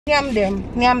Nyam them.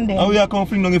 How you come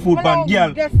fling down the food pan,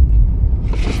 girl? Just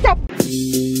stop.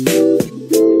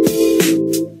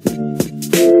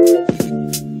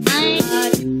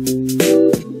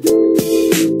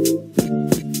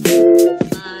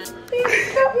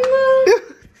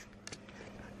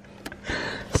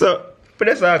 So, but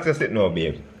let's ask you sit now,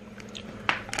 babe.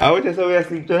 I want to say we're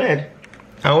sleep tonight.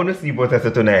 I want to sleep with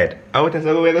us tonight. I want to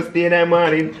say we're going to stay in the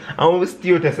morning. I want to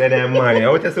stay with us in the morning. I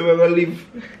want to say we're going to live.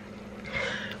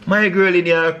 My girl in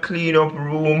there clean up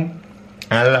room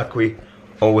and lock we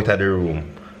out of the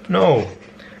room. No.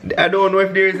 I don't know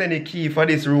if there is any key for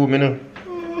this room, you know.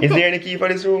 Is there any key for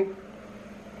this room?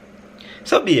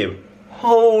 So, babe,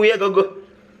 how we going to go?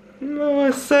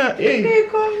 No, sir. Hey.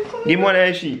 Give me one of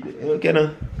the sheet. Okay,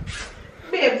 now.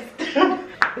 Babe, stop.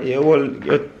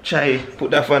 You try put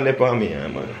that fan there for me,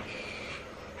 man.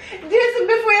 Just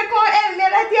before you call help me,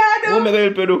 that you do. What am I going to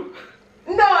help you do?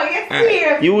 No, you're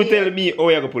serious. You will tell me how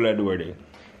you're going to pull the door then.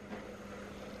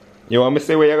 You want me to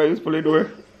say where you're going to pull the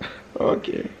door?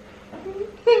 Okay.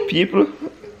 People,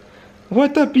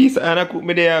 what a piece and I cook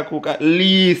me there, cook at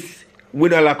least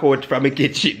with a lock out from the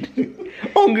kitchen.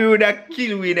 Hungry would have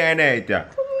kill me that night.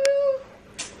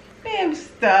 Babe,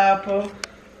 stop.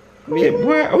 Babe,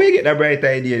 where you get that bright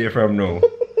idea there from now?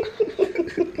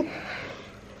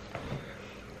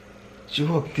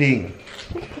 Joke thing.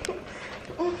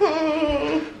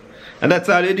 And that's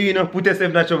all you do, you know. Put yourself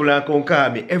in that trouble and come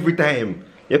call me every time.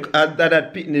 You add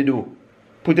that pitney do.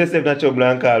 Put yourself in that trouble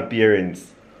and call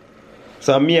parents.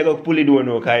 So me I go pull the door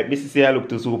now because Missy say I look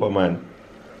to Superman.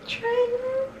 Trying.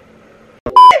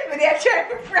 But they're trying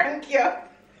to prank you.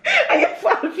 And your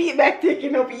fall feedback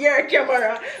taking up your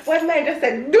camera. One man just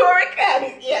said, don't record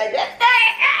it here.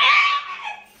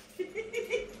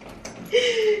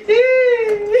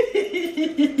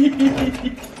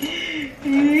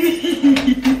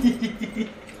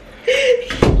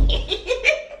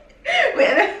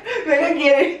 When I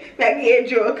get a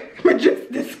joke, I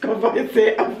just discover and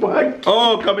say I want.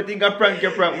 Oh, come and think I prank you,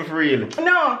 prank me for real.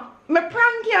 No, me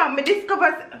prank you, me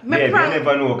discover, me yeah, prank. You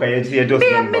never know because you see just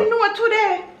babe, number. me know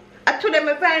today. Today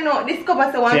me find out,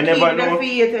 discover so one key the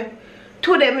feet.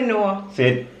 Today me know.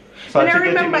 Say, so I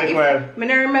remember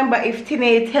if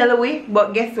Tine tell we,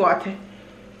 but guess what?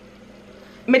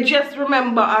 Me just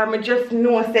remember or me just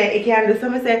know say it can do. So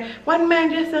me say, one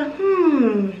man just say,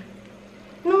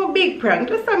 no big prank,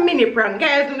 just a mini prank.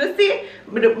 Guys, you see,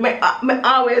 me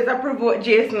always provoke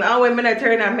Jason. Always when I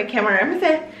turn on my camera, I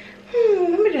say,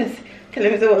 let me just tell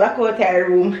him to lock out our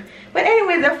room. But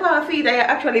anyways, the fall feed I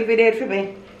actually videoed for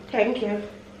me. Thank you.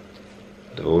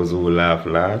 Those who laugh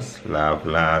last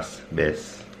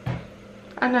best.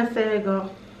 And I say go.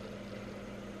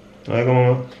 Alright, come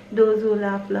on. Those who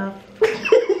laugh. Those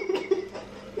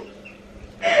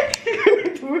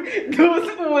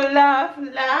who laugh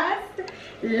last,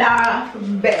 laugh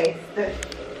best.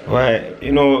 Why,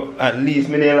 you know, at least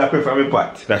me never prefer my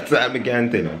pot. That's all I can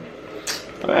tell you.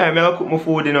 Alright, I'm gonna cook my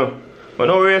food, you know. But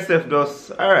don't worry yourself,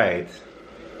 just alright.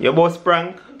 Your boss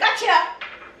prank. Gotcha!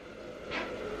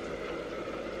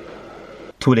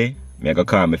 Today, I'm gonna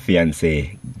call my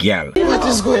fiance girl. What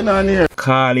is going on here?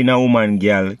 Calling a woman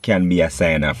girl can be a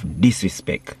sign of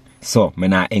disrespect. So, I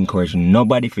not encourage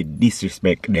nobody to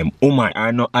disrespect them woman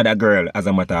or no other girl as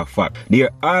a matter of fact.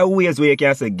 There are ways where you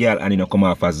can say girl and it don't come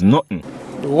off as nothing.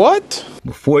 What?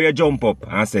 Before you jump up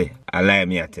and say, I lie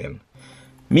me I tell.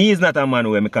 Me is not a man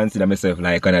where I consider myself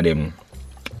like one of them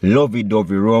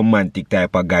lovey-dovey romantic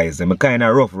type of guys. I'm kind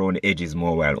of rough around the edges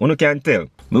more while. You can tell.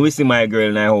 Me will see my girl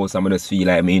in the house and I just feel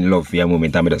like I'm in love for a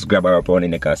moment and I just grab her up on the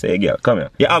neck and say, hey girl, come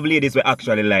here. You have ladies who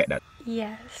actually like that.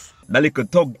 Yes. That little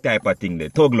tug type of thing there.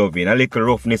 Tug loving, a little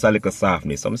roughness, a little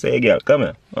softness. Some say, hey girl, come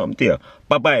here. I'm here.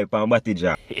 Bye-bye, pan batty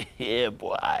jaw. Yeah,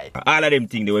 boy. All of them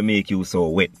things they will make you so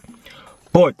wet.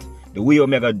 But the way you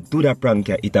make a do that prank,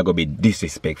 it will be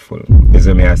disrespectful. That's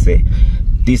what I say.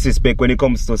 Disrespect when it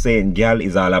comes to saying girl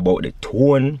is all about the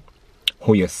tone,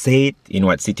 how you say it, in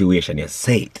what situation you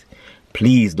say it.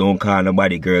 Please don't call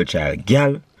nobody girl child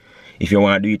girl. If you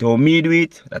want to do it how me do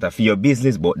it, that's for your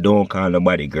business, but don't call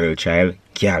nobody girl child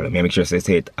girl. Me make sure I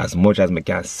say it as much as I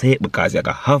can say it because you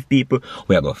can have people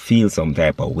who are going to feel some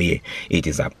type of way. It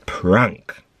is a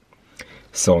prank.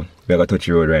 So, we're going to touch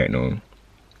the road right now.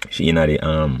 She in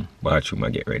the bathroom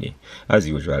and get ready. As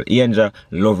usual. Angel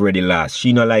love ready last.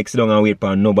 She no like sit down and wait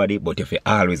for nobody, but if you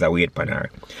always a wait for her.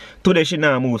 Today she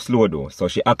now move slow though, so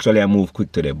she actually move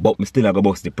quick today. But me still a go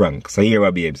bust the prank. So here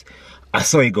are babes. I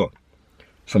saw it go.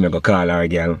 So me go call her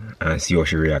girl and see how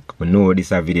she react. I know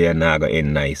this a video now go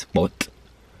end nice, but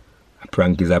a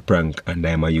prank is a prank and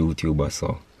I'm a YouTuber,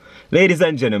 so. Ladies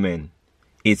and gentlemen,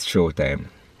 it's showtime.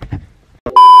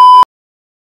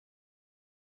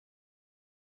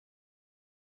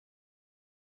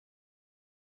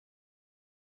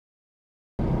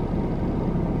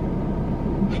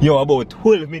 Yo, about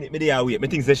 12 minutes me there wait. Me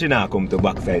think she not come to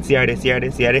backside. See her there, see her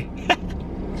there, see her there.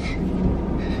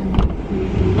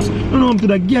 I know I'm to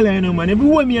the girl you know man.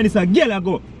 Everywhere me and this a girl I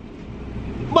go.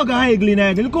 Bag a higgling.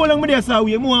 Look how long me there saw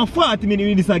wait. More than 40 minutes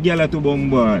with this a girl to bum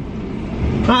boy.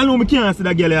 I know me can't see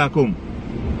the girl here come.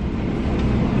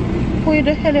 Who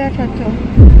the hell are you talking to?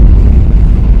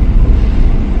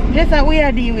 Just a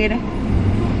weird deal with it.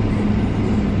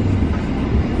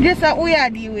 Just a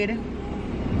weird deal with it.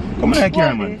 Come in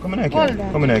here, man. Come in here.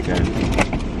 Come in here.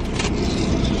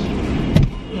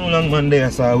 No long man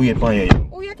there saw wait for you.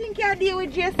 Who you think you deal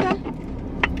with, Jason?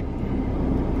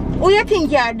 Who you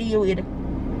think you deal with?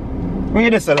 When you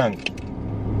there so long?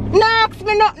 No, ask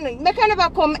me nothing. They can never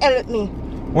come help me.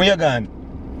 Where you gone?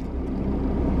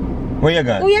 Where you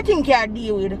gone? Who you think you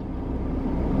deal with?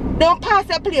 Don't pass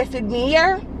a place with me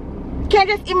here. Can't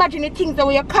just imagine the things that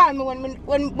you call me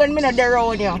when me not there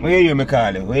around you. Where you hear me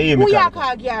call you? Where you hear me call you? Who you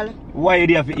call, girl? Why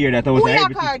you have to hear that? Who you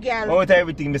call, girl? Out of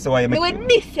everything, Mr. Why you me with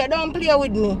this, you don't play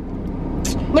with me.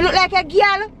 Me look like a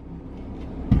girl?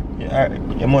 Yeah,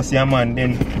 you must see a man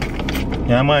then.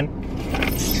 Yeah, man.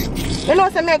 You know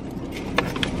what I mean?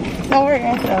 Don't worry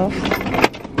yourself.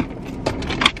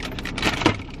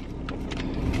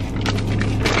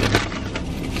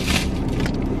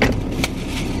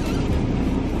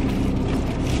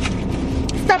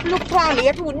 Stop looking for me,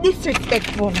 you're too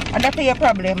disrespectful. And that's your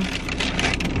problem.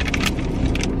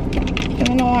 I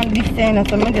don't want this thing,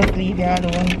 so I just leave you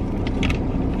alone.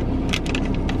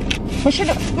 I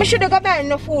should have got buy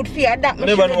no food for you. That I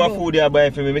never know what food you buy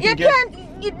for me. You can't.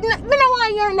 I don't want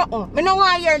to hear nothing. I don't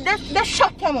want to hear. Just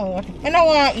shut your mouth. I don't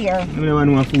want to hear. I never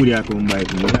know what food you come buy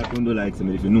for me. I don't do like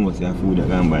somebody if you know what's your food you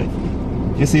can buy.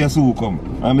 You see your soup come.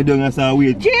 And I don't say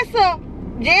wait. Jason,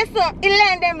 he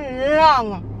line them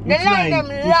long. The line them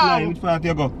long. Which part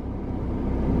you go?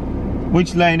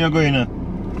 Which line you going on?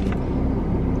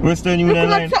 Western Union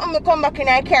line? Look something I come back in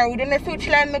I carry. Then the switch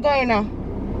line me going on.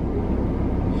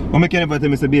 I can never tell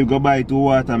me, say, babe, go buy 2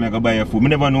 water and I go buy your food. I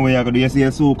never know where you go do. You see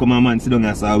your soup come and man sit down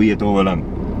and say wait over long.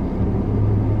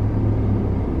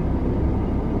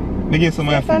 I get some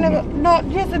of your food. No,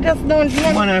 just don't.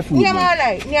 One of your food. Nyam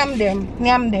alright. Nyam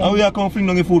them. How you come fling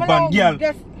down your food pan, girl?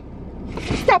 Just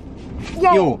stop.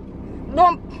 Yo.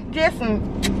 Don't, Jason.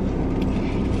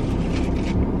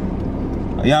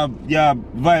 You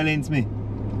violence me.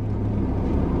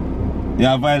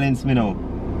 You violence me now.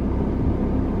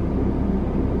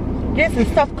 Jason,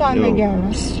 stop calling me, girl.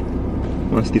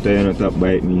 Mosquito, you're not top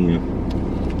bite me.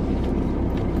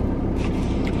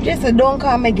 Jason, don't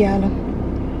call me, girl.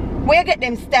 Where you get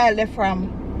them style there from?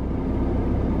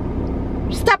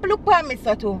 Stop look for me,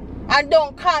 so too. And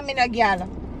don't call me, no girl.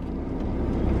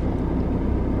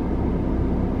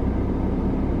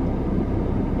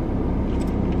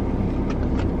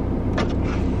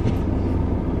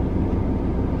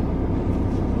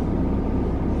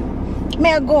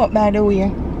 May I go up by the way?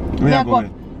 Where you go?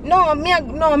 No, me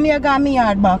I got me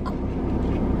yard back.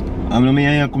 I'm not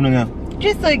here come now.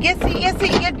 Just so you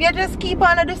just keep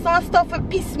on doing some stuff that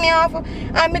piss me off and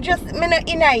me not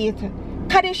in it.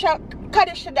 Kadisha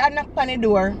that knock on the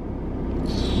door.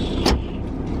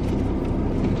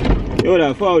 Yo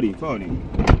that Fowdy.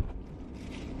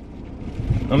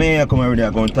 I'm here come over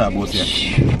there go and talk about you.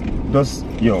 Just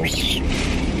yo,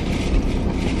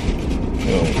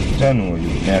 I know you.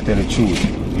 May I tell the truth?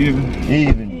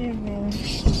 Even.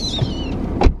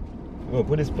 Oh,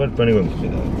 put this part on the ground,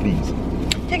 please.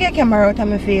 Take your camera out of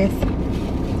my face.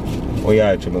 Oh yeah,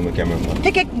 I should my camera.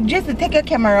 Just take your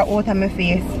camera out of my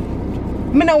face.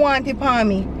 Me don't want it on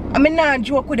me. I mean not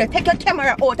joke with you. Take your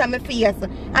camera out of my face.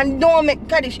 And don't make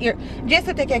Kaddish here. Just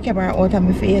take your camera out of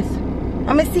my face.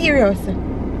 I'm serious.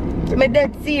 I'm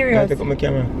dead serious. Take up my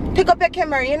camera. Take up your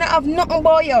camera. You don't have nothing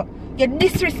about you. You're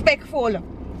disrespectful.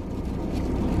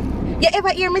 You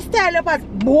ever hear me style up as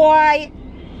boy?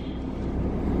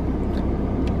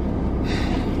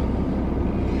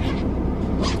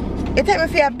 You take me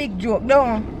for a big joke,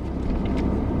 don't?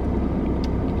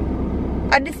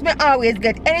 And this me always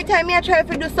get. Anytime I try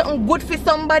to do something good for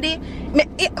somebody, me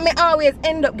always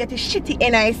end up getting shitty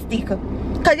and I stick.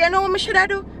 Cause you know what I should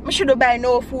do? I should buy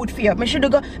no food for you. I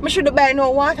should buy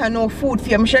no water, no food for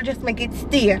you. I should just make it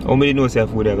stay. How many know say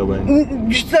food I go buy?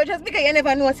 So just because you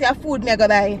never know say food me go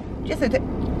buy. Just out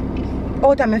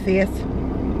of my face.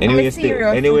 Anyway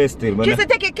still. Just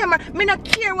take your camera. Me not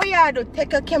care what you do.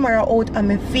 Take a camera out of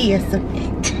my face.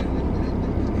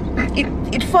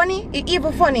 It's funny. It's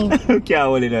even funny. Can't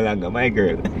hold it no longer, my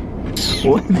girl.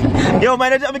 What? Yo,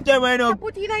 man, I'm a camera now.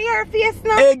 Put it on your face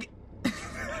now. Egg.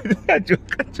 I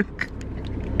joke.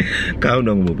 Calm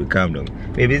down, movie. Calm down.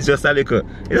 Maybe it's just a little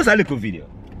video.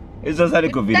 It's just a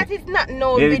little video. That is not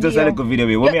no video. It's just a little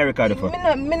video. What me I record it for?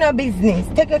 Me no business.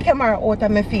 Take your camera out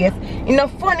of my face. You know,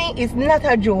 funny is not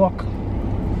a joke.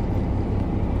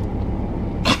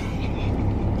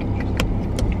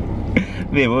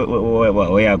 Babe,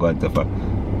 what you going to for?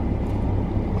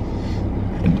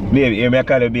 Babe, I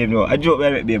call you babe now. I joke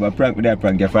with me, babe. I prank with that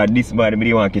prank. For this man, I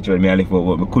didn't want to catch you when I left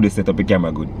out, but I could have set up a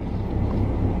camera good.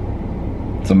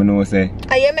 So I know what I say.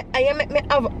 I make me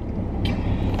have.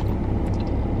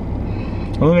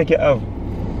 What make you have?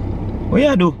 What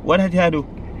you do? What did you do?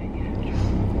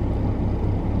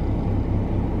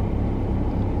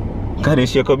 God,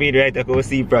 this show come in right, I go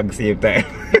see prank same time.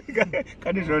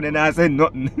 God, this show then I say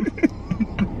nothing.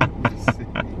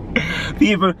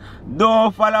 People,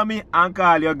 don't follow me and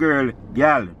call your girl.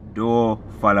 Girl, don't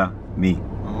follow me.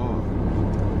 Oh.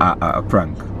 A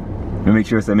prank. Me make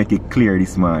sure I make it clear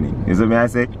this morning. You see what I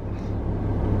say?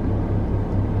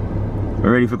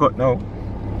 Ready for cut now?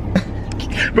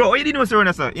 Bro, what you did know, sir? You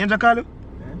ain't call you?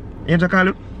 You ain't call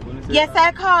you? Yes,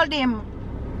 I called him.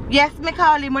 Yes, me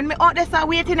call him. When me out there so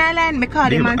waiting in line, me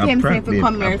call him and tell him to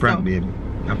come here. A prank, baby.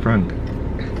 A prank.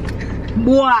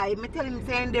 Boy, me tell him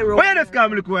say in the road. Where does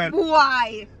come look well?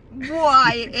 Boy,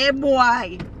 hey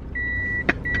boy.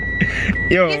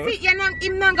 Yo. You see, him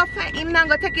not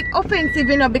gonna take it offensive,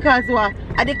 you know, because what?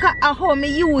 At home me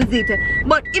use it.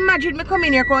 But imagine me come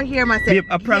in here and hear myself. Babe,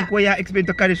 a prank where you expect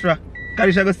to Kadishra.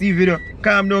 Kadishra go see video.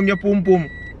 Calm down your pum pum.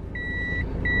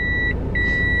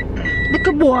 Look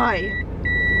a boy.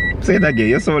 Say that again,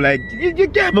 you sound like you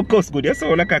can't cuss good, you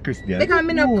sound like a Christian. Because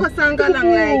me no cuss and go along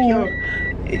like you.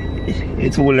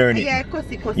 It's all learn it. Yeah,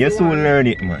 cussy. You soon learn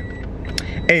it, man.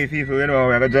 Hey, people, you know how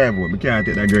we're gonna drive home. We can't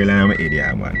take that girl and I'm an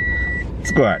idiot, man.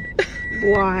 Squad.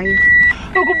 Why?